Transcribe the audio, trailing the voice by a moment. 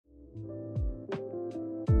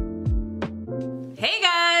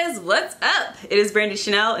what's up? It is Brandy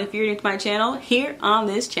Chanell, and if you're new to my channel, here on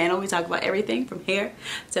this channel we talk about everything from hair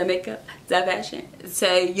to makeup to fashion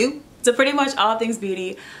to pretty much all things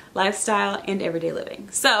beauty, lifestyle, and everyday living.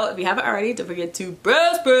 So if you haven't already, don't forget to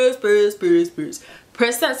press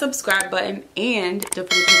that subscribe button, and don't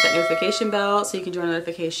forget to hit that notification bell so you can join the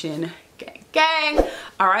notification gang.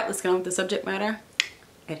 All right, let's get on with the subject matter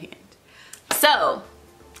at hand. So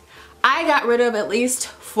I got rid of at least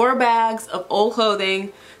 4 bags of old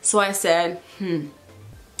clothing, so I said,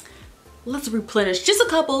 let's replenish just a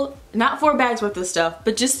couple, not 4 bags worth of stuff,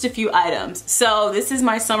 but just a few items. So this is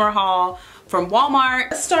my summer haul from Walmart.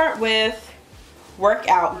 Let's start with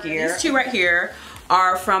workout gear. These 2 right here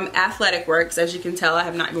are from Athletic Works. As you can tell, I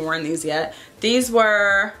have not even worn these yet. These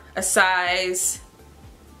were a size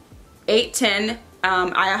 8-10.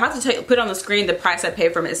 I have to put on the screen the price I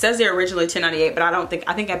paid for them. It says they're originally $10.98, but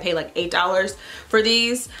I think I paid like $8 for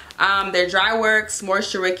these. They're Dry Works,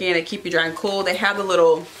 moisture wicking, they keep you dry and cool. They have the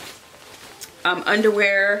little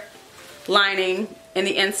underwear lining in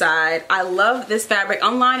the inside. I love this fabric.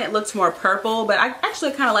 Online it looks more purple, but I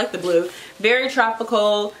actually kind of like the blue. Very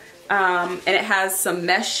tropical, and it has some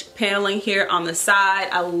mesh paneling here on the side.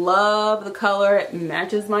 I love the color. It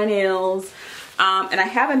matches my nails. And I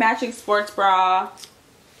have a matching sports bra,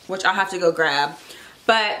 which I'll have to go grab.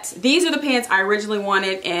 But these are the pants I originally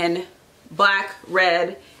wanted in black,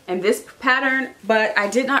 red, and this pattern. But I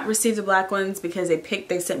did not receive the black ones because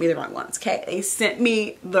they sent me the wrong ones. Okay, they sent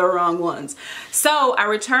me the wrong ones. So I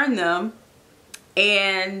returned them,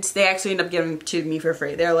 and they actually ended up giving them to me for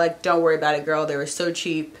free. They're like, don't worry about it, girl. They were so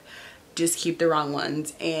cheap. Just keep the wrong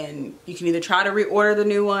ones, and you can either try to reorder the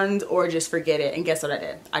new ones or just forget it. And guess what I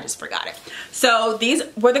did? I just forgot it. So these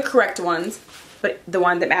were the correct ones, but the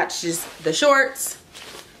one that matches the shorts.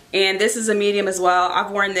 And this is a medium as well.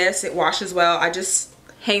 I've worn this. It washes well. I just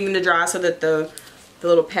hang them to dry so that the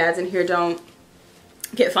little pads in here don't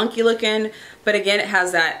get funky looking. But again, it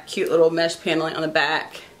has that cute little mesh paneling on the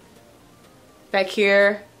back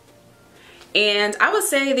here. And I would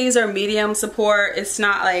say these are medium support. It's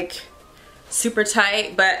not like super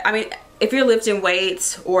tight, but I mean, if you're lifting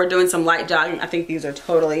weights or doing some light jogging, I think these are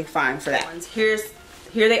totally fine for that. Here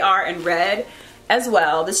they are in red as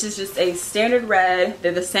well. This is just a standard red.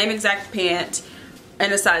 They're the same exact pant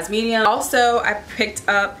in a size medium. Also, I picked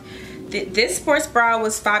up this sports bra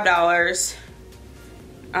was $5.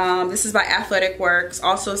 This is by Athletic Works,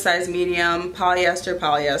 also size medium,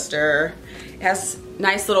 polyester. It has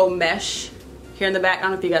nice little mesh here in the back. I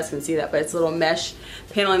don't know if you guys can see that, but it's a little mesh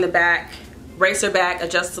panel in the back. Racerback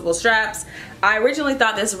adjustable straps. I originally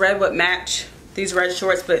thought this red would match these red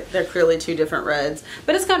shorts, but they're clearly 2 different reds.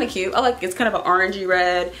 But it's kind of cute. I like it's kind of an orangey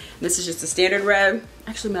red. This is just a standard red.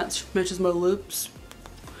 Actually matches my lips.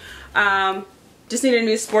 Just need a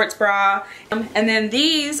new sports bra. And then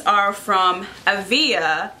these are from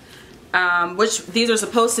Avia, which these are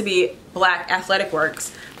supposed to be black Athletic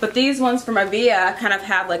Works. But these ones from Avia kind of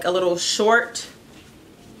have like a little short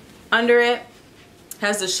under it.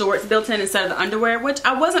 Has the shorts built in instead of the underwear, which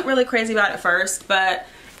I wasn't really crazy about at first, but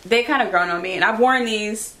they kind of grown on me, and I've worn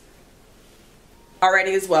these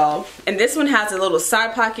already as well. And this one has a little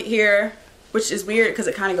side pocket here, which is weird because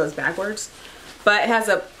it kind of goes backwards, but it has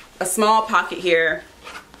a small pocket here.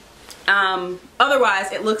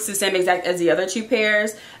 Otherwise it looks the same exact as the other 2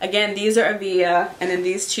 pairs. Again, these are Avia, and then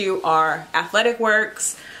these 2 are Athletic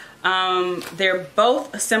Works. They're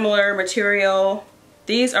both a similar material.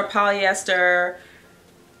 These are polyester.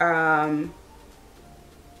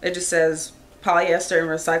 It just says polyester and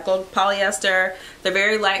recycled polyester. They're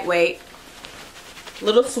very lightweight,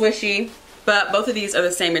 little swishy, but both of these are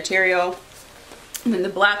the same material. And then the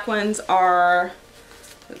black ones are,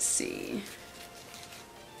 let's see,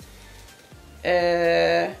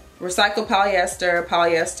 recycled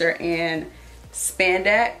polyester, and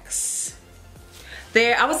spandex.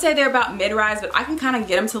 I would say they're about mid-rise, but I can kind of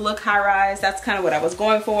get them to look high-rise. That's kind of what I was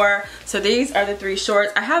going for. So these are the 3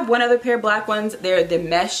 shorts. I have one other pair of black ones. They're the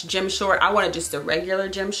mesh gym short. I wanted just a regular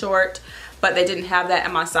gym short, but they didn't have that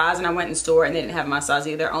in my size, and I went in store and they didn't have my size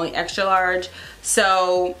either, only extra large.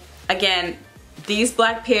 So again, these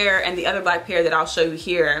black pair and the other black pair that I'll show you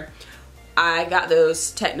here, I got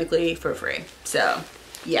those technically for free. So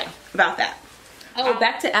yeah, about that. Oh,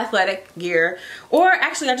 back to athletic gear. Or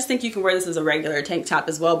actually, I just think you can wear this as a regular tank top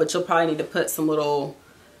as well, but you'll probably need to put some wear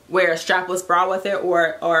a strapless bra with it,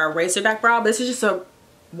 or a racerback bra. But this is just a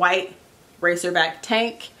white racerback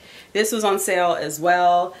tank. This was on sale as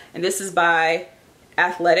well, and this is by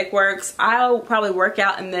Athletic Works. I'll probably work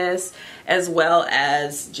out in this as well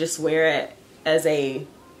as just wear it as a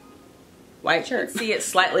white shirt. See it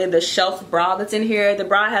slightly, the shelf bra that's in here. The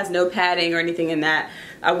bra has no padding or anything in that.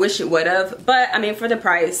 I wish it would have, but I mean, for the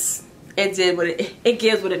price, it did what it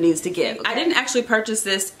gives what it needs to give. Okay. I didn't actually purchase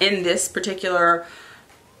this in this particular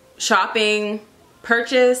shopping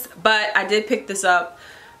purchase, but I did pick this up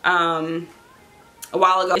a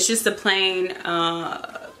while ago. It's just a plain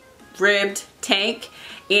ribbed tank,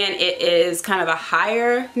 and it is kind of a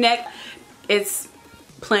higher neck. It's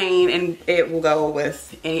plain and it will go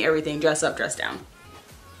with everything, dress up, dress down.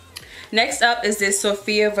 Next up is this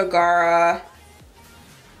Sofia Vergara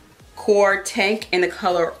core tank in the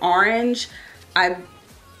color orange.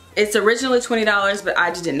 It's originally $20, but I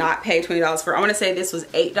just did not pay $20 for it. I want to say this was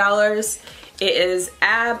 $8. It is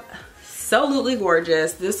absolutely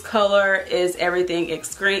gorgeous. This color is everything. It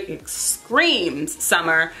screams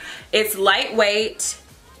summer. It's lightweight,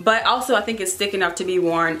 but also I think it's thick enough to be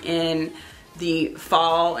worn in the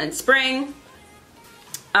fall and spring,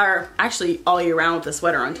 or actually all year round with the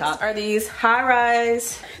sweater on top. Are these high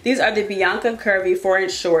rise? These are the Bianca Curvy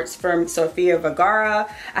 4-inch shorts from Sofia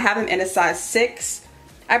Vergara. I have them in a size 6.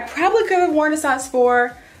 I probably could have worn a size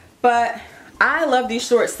 4, but I love these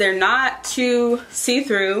shorts. They're not too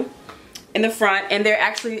see-through in the front, and they're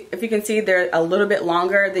actually, if you can see, they're a little bit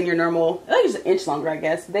longer than your normal, like just an inch longer, I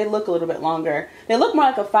guess. They look a little bit longer. They look more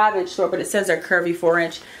like a 5-inch short, but it says they're curvy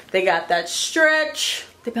 4-inch. They got that stretch.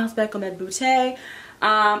 They bounce back on that bootay.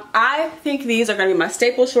 I think these are gonna be my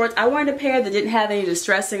staple shorts. I wanted a pair that didn't have any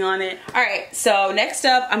distressing on it. All right, so next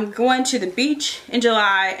up, I'm going to the beach in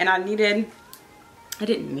July, and I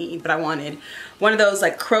wanted one of those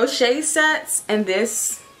like crochet sets, and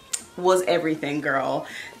this was everything, girl.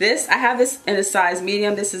 I have this in a size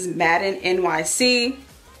medium. This is Madden NYC.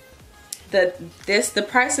 The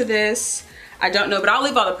price of this, I don't know, but I'll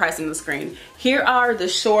leave all the price on the screen. Here are the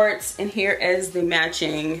shorts, and here is the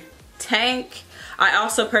matching tank. I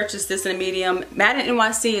also purchased this in a medium. Madden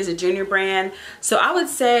NYC is a junior brand, so I would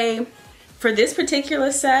say for this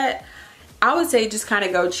particular set, I would say just kind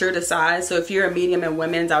of go true to size. So if you're a medium in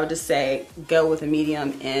women's, I would just say go with a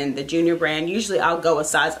medium in the junior brand. Usually I'll go a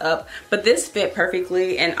size up, but this fit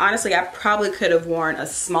perfectly. And honestly, I probably could have worn a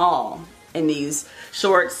small in these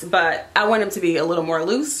shorts, but I want them to be a little more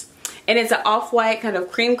loose. And it's an off-white kind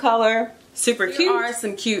of cream color. Super cute. Here are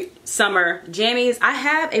some cute summer jammies. I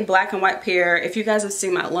have a black and white pair. If you guys have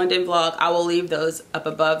seen my London vlog, I will leave those up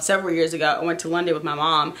above. Several years ago, I went to London with my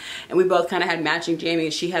mom, and we both kind of had matching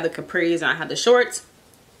jammies. She had the capris and I had the shorts.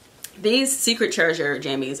 These Secret Treasure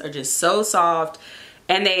jammies are just so soft,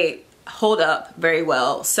 and they hold up very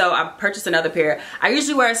well. So I purchased another pair. I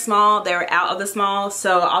usually wear a small. They were out of the small,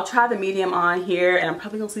 so I'll try the medium on here, and I'm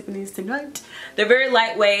probably gonna sleep in these tonight. They're very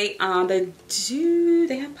lightweight.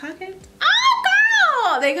 They have pockets? Oh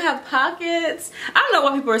girl, they have pockets. I don't know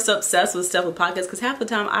why people are so obsessed with stuff with pockets, because half the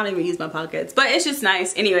time I don't even use my pockets, but it's just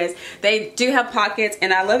nice. Anyways, they do have pockets,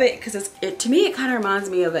 and I love it because to me it kind of reminds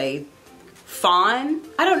me of a fawn.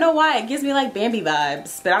 I don't know why, it gives me like Bambi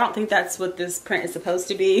vibes, but I don't think that's what this print is supposed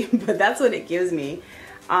to be, but that's what it gives me.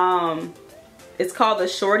 It's called the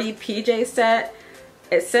Shorty PJ set.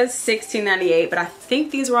 It says $16.98, but I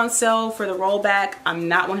think these were on sale for the rollback. I'm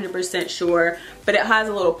not 100% sure, but it has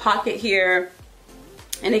a little pocket here.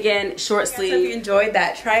 And again, short sleeve. I hope you enjoyed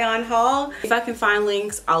that try on haul. If I can find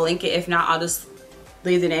links, I'll link it. If not, I'll just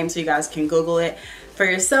leave the name so you guys can Google it for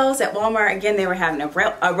yourselves. At Walmart, again, they were having a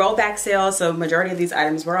rollback sale, so majority of these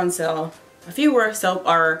items were on sale. A few were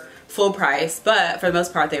full price, but for the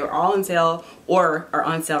most part, they were all on sale or are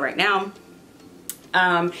on sale right now.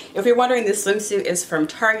 If you're wondering, this swimsuit is from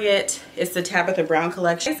Target. It's the Tabitha Brown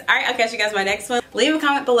collection. All right, I'll catch you guys in my next one. Leave a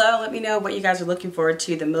comment below. Let me know what you guys are looking forward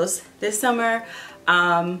to the most this summer.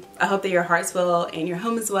 I hope that your heart's well and your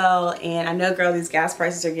home is well. And I know, girl, these gas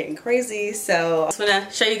prices are getting crazy. So I just want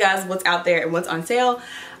to show you guys what's out there and what's on sale.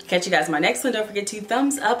 I'll catch you guys in my next one. Don't forget to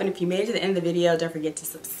thumbs up. And if you made it to the end of the video, don't forget to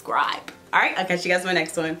subscribe. All right, I'll catch you guys in my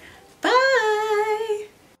next one. Bye.